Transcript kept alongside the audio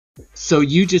So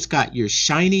you just got your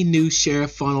shiny new share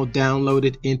funnel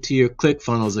downloaded into your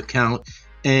Clickfunnels account,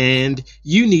 and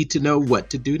you need to know what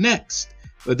to do next.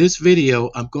 For this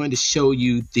video, I'm going to show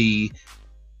you the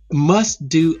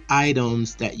must-do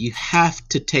items that you have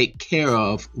to take care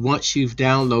of once you've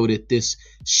downloaded this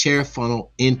share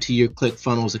funnel into your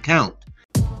Clickfunnels account.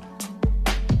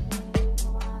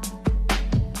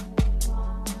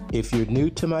 If you're new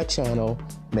to my channel,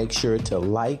 make sure to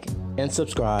like and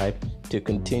subscribe to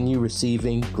continue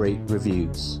receiving great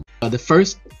reviews. The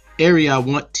first area I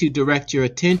want to direct your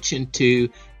attention to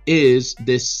is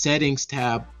this settings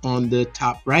tab on the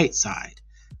top right side.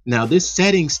 Now this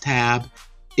settings tab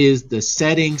is the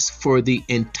settings for the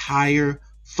entire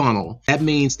funnel. That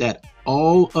means that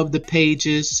all of the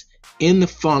pages in the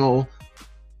funnel,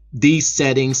 these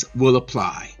settings will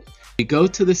apply. You go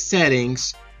to the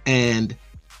settings, and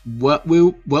what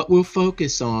we'll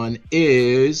focus on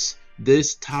is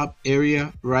this top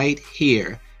area right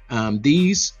here.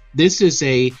 This is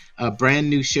a brand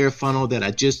new share funnel that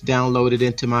I just downloaded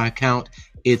into my account.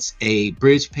 It's a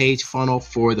bridge page funnel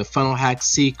for the Funnel Hack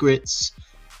Secrets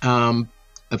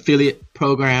affiliate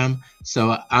program.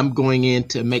 So I'm going in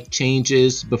to make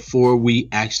changes before we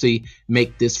actually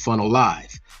make this funnel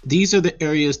live. These are the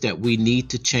areas that we need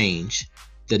to change: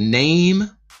 the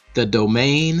name, the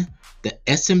domain, the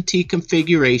SMT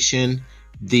configuration,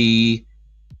 the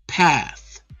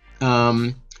path.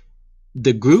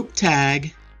 The group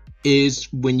tag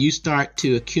is when you start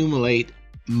to accumulate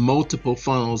multiple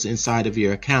funnels inside of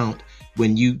your account.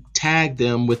 When you tag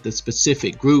them with a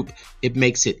specific group, it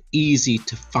makes it easy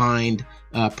to find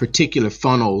particular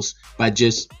funnels by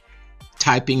just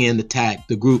typing in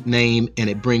the group name, and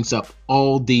it brings up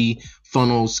all the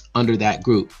funnels under that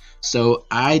group. So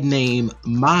I name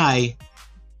my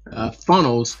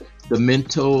funnels the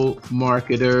Mental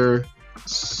Marketer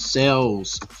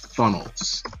Sales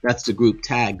Funnels. That's the group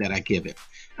tag that I give it.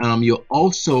 You'll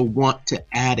also want to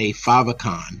add a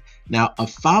favicon. Now a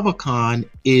favicon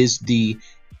is the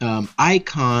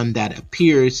icon that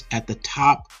appears at the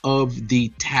top of the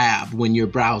tab when you're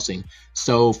browsing.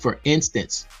 So for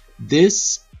instance,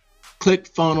 this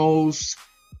Clickfunnels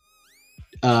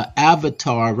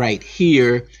avatar right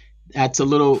here, that's a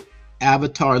little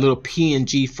avatar, a little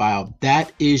PNG file.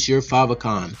 That is your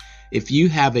favicon. If you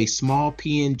have a small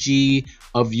PNG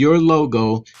of your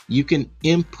logo, you can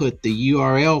input the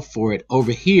URL for it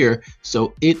over here,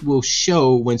 so it will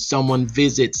show when someone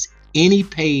visits any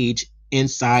page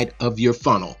inside of your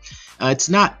funnel. It's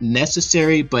not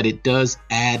necessary, but it does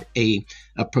add a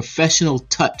professional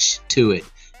touch to it,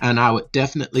 and I would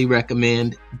definitely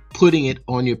recommend putting it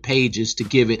on your pages to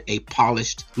give it a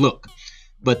polished look.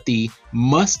 But the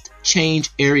must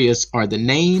change areas are the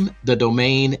name, the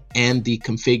domain, and the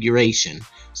configuration.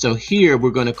 So here we're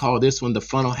going to call this one the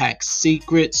Funnel Hack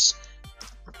Secrets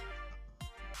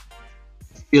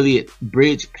Affiliate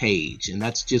Bridge Page, and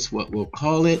that's just what we'll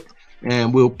call it.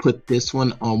 And we'll put this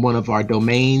one on one of our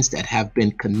domains that have been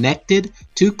connected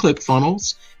to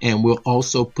ClickFunnels, and we'll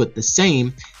also put the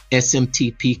same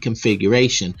SMTP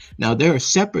configuration. Now there are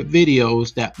separate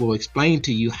videos that will explain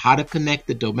to you how to connect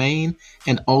the domain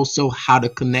and also how to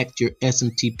connect your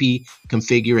SMTP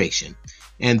configuration.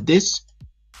 And this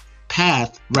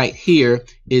path right here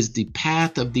is the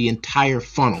path of the entire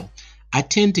funnel. I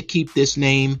tend to keep this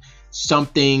name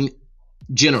something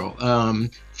general.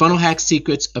 Funnel Hack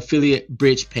Secrets Affiliate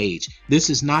Bridge Page. This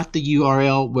is not the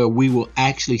URL where we will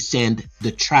actually send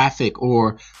the traffic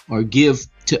or give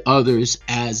to others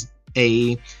as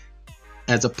a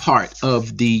part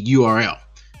of the URL.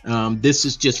 This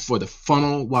is just for the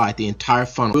funnel wide, the entire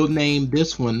funnel. We'll name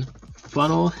this one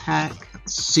Funnel Hack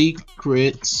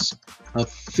Secrets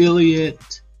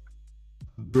Affiliate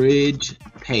Bridge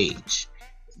Page.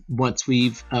 Once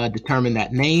we've determined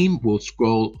that name, we'll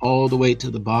scroll all the way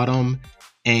to the bottom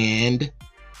and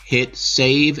hit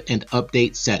Save and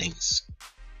Update Settings.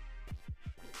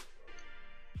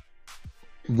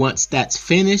 Once that's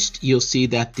finished, you'll see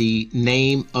that the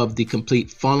name of the complete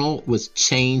funnel was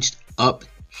changed up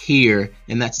here,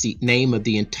 and that's the name of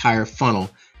the entire funnel.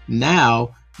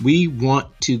 Now we want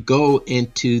to go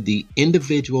into the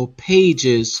individual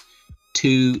pages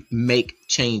to make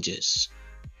changes.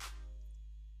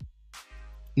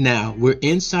 Now we're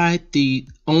inside the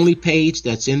only page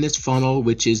that's in this funnel,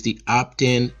 which is the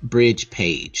opt-in bridge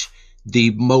page.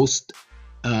 The most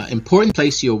important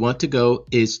place you'll want to go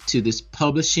is to this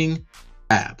publishing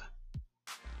tab.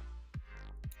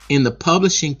 In the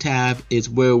publishing tab is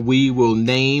where we will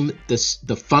name the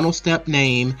funnel step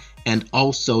name and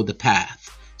also the path.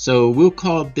 So we'll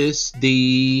call this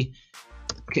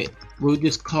we'll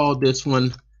just call this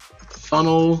one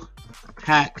Funnel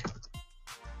Hack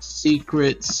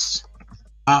Secrets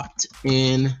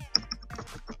opt-in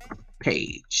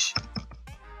page.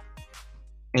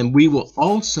 And we will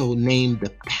also name the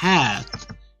path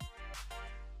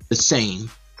the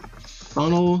same.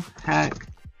 Funnel Hack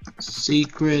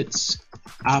Secrets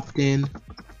opt-in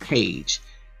page.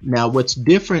 Now what's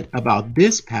different about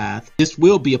this path, this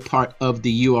will be a part of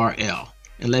the URL.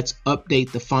 And let's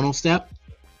update the funnel step.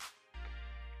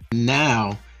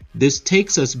 Now this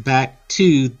takes us back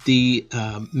to the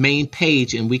main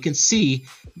page, and we can see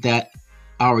that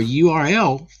our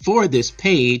URL for this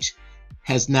page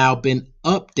has now been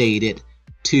updated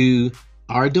to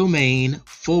our domain /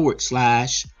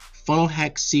 Funnel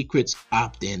Hack Secrets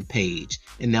opt-in page.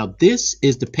 And now this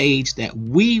is the page that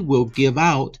we will give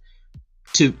out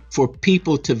for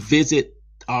people to visit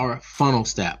our funnel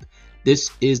step.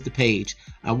 This is the page.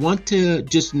 I want to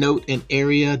just note an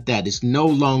area that is no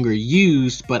longer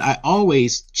used, but I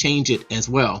always change it as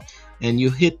well. And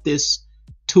you hit this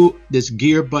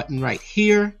gear button right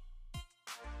here.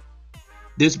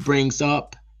 This brings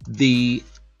up the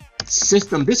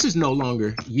system. This is no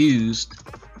longer used.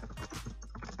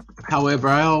 However,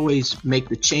 I always make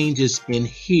the changes in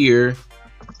here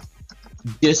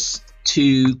just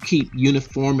to keep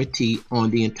uniformity on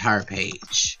the entire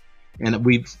page. And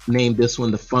we've named this one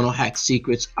the Funnel Hack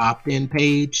Secrets opt-in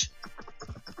page.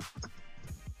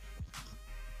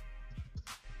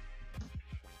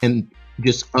 And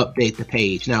just update the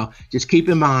page. Now, just keep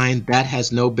in mind that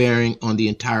has no bearing on the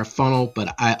entire funnel,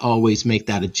 but I always make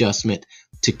that adjustment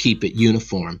to keep it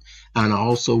uniform. And I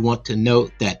also want to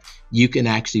note that you can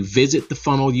actually visit the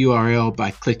funnel URL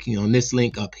by clicking on this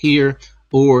link up here,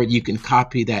 or you can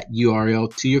copy that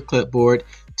URL to your clipboard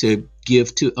to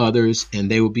give to others, and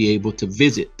they will be able to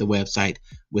visit the website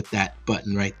with that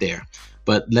button right there.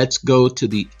 But let's go to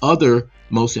the other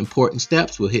most important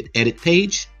steps. We'll hit edit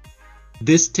page.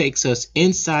 This takes us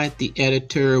inside the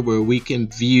editor where we can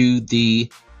view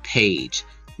the page.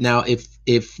 Now,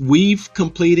 if we've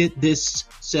completed this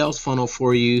sales funnel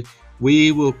for you,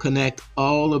 we will connect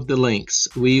all of the links.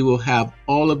 We will have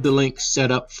all of the links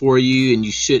set up for you, and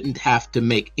you shouldn't have to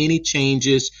make any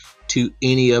changes to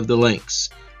any of the links.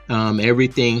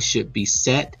 Everything should be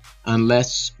set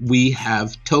unless we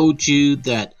have told you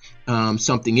that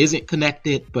something isn't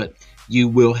connected, but you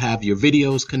will have your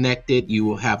videos connected. You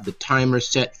will have the timer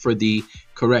set for the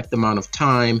correct amount of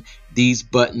time. These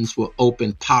buttons will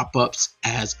open pop-ups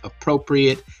as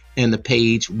appropriate, and the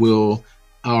page will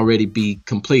already be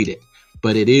completed.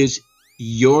 But it is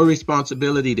your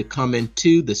responsibility to come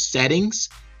into the settings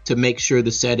to make sure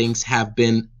the settings have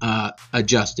been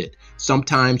adjusted.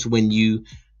 Sometimes when you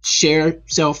share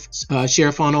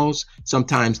funnels,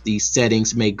 sometimes these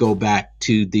settings may go back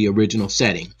to the original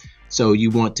setting. So you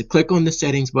want to click on the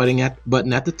settings button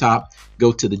at the top,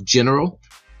 go to the general,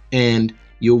 and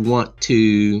you'll want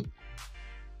to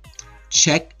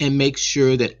check and make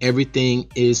sure that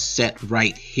everything is set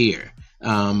right here.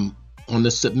 On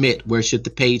the submit, where should the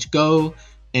page go?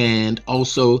 And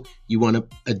also you want to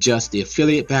adjust the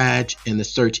affiliate badge and the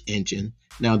search engine.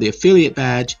 Now the affiliate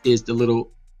badge is the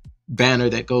little banner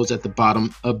that goes at the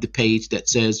bottom of the page that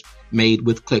says made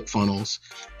with ClickFunnels.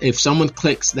 If someone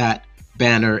clicks that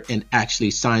banner and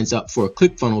actually signs up for a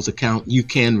ClickFunnels account, you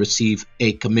can receive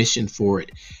a commission for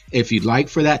it. If you'd like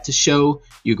for that to show,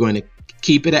 you're going to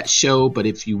keep it at show, but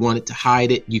if you wanted to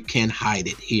hide it, you can hide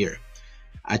it here.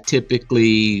 I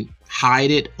typically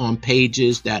hide it on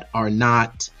pages that are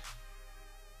not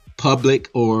public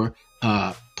or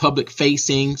public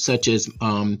facing, such as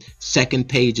second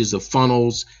pages of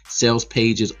funnels, sales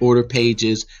pages, order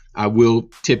pages. I will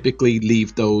typically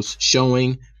leave those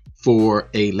showing for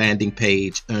a landing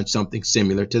page and something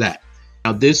similar to that.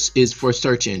 Now this is for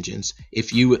search engines.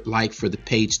 If you would like for the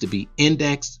page to be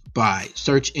indexed by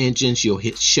search engines, you'll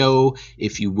hit show.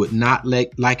 If you would not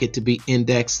like it to be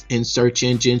indexed in search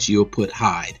engines, you'll put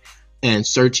hide. And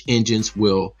search engines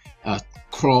will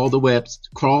crawl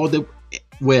the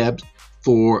web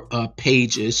for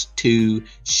pages to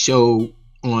show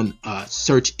on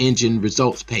search engine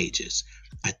results pages.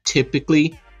 I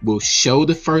typically will show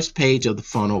the first page of the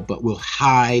funnel, but will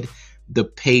hide the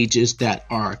pages that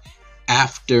are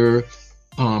after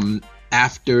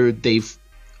they've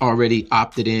already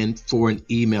opted in for an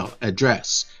email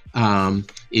address.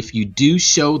 If you do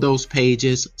show those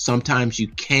pages, sometimes you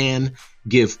can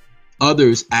give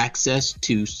others access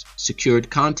to secured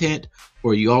content,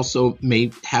 or you also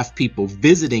may have people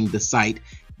visiting the site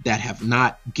that have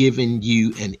not given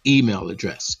you an email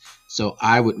address. So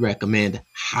I would recommend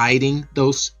hiding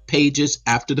those pages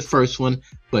after the first one,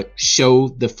 but show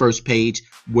the first page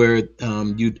where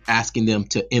you're asking them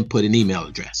to input an email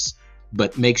address.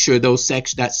 but make sure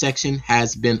that section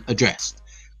has been addressed.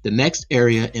 The next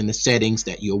area in the settings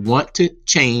that you'll want to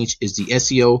change is the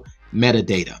SEO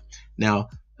metadata. Now,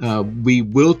 we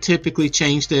will typically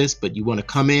change this, but you want to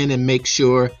come in and make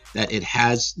sure that it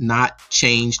has not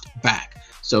changed back.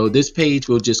 So this page,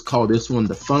 we'll just call this one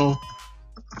the Funnel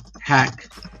Hack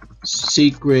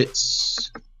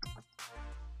Secrets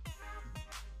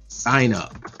Sign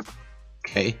Up.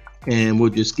 Okay, and we'll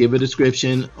just give a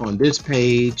description on this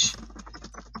page.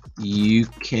 You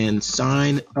can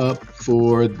sign up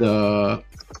for the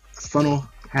Funnel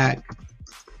Hack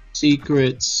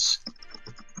Secrets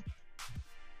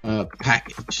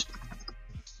package.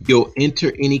 You'll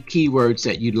enter any keywords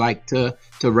that you'd like to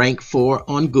rank for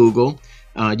on Google.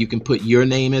 You can put your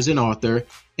name as an author,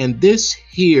 and this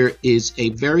here is a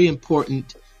very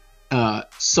important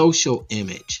social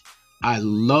image. I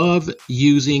love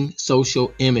using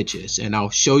social images, and I'll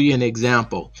show you an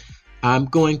example. I'm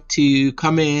going to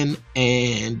come in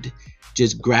and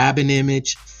just grab an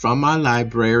image from my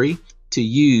library to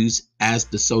use as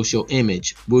the social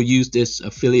image. We'll use this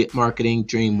Affiliate Marketing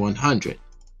Dream 100.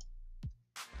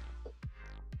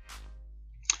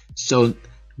 So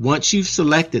once you've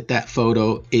selected that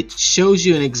photo, it shows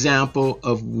you an example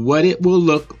of what it will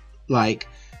look like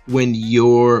when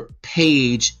your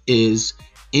page is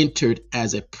entered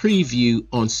as a preview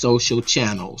on social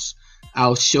channels.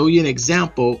 I'll show you an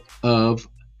example of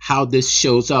how this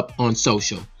shows up on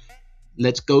social.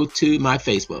 Let's go to my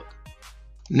Facebook.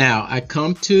 Now I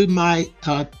come to my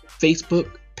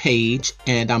Facebook page,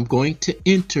 and I'm going to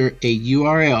enter a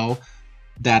URL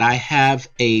that I have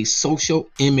a social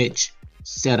image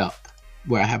set up,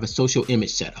 where I have a social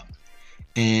image set up.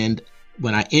 And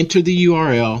when I enter the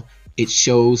URL, it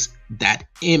shows that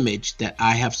image that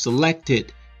I have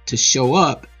selected to show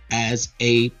up as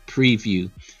a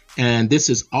preview. And this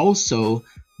is also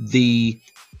the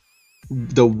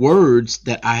words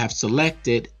that I have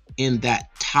selected in that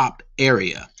top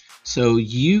area. So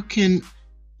you can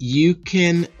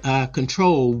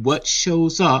control what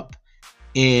shows up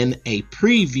in a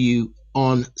preview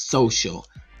on social.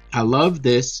 I love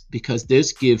this because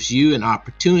this gives you an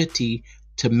opportunity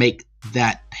to make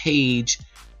that page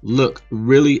look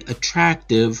really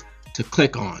attractive to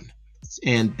click on.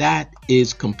 And that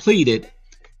is completed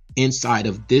inside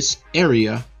of this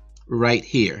area right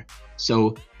here.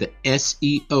 So the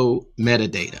SEO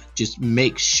metadata, just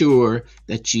make sure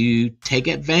that you take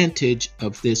advantage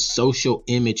of this social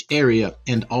image area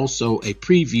and also a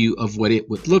preview of what it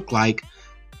would look like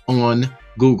on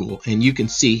Google. And you can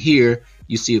see here,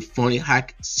 you see a Funnel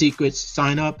Hack Secrets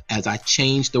sign up. As I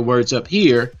change the words up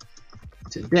here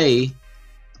today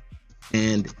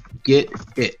and get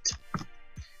it,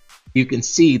 you can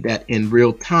see that in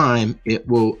real time it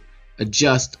will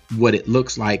adjust what it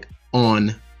looks like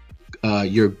on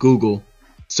your Google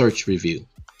search review.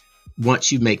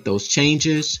 Once you make those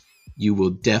changes, you will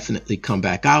definitely come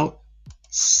back out,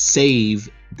 save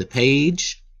the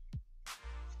page,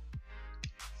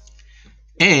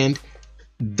 and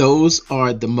those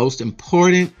are the most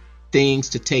important things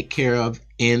to take care of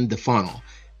in the funnel.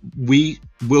 We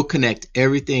will connect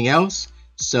everything else,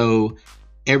 so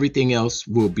everything else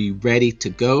will be ready to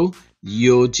go.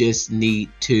 You'll just need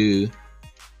to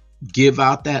give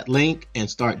out that link and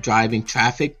start driving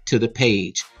traffic to the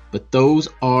page. But those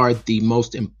are the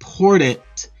most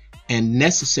important and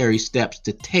necessary steps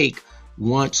to take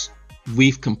once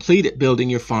we've completed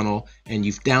building your funnel and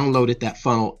you've downloaded that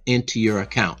funnel into your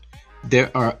account.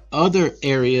 There are other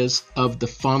areas of the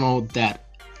funnel that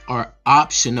are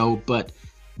optional but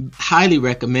highly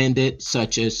recommended,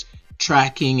 such as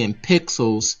tracking and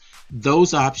pixels.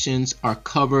 Those options are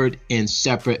covered in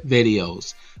separate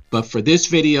videos. But for this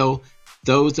video,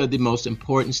 those are the most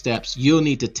important steps you'll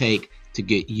need to take to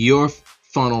get your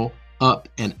funnel up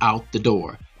and out the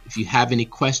door. If you have any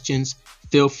questions,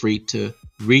 feel free to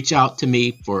reach out to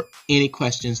me for any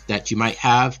questions that you might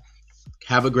have.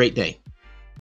 Have a great day.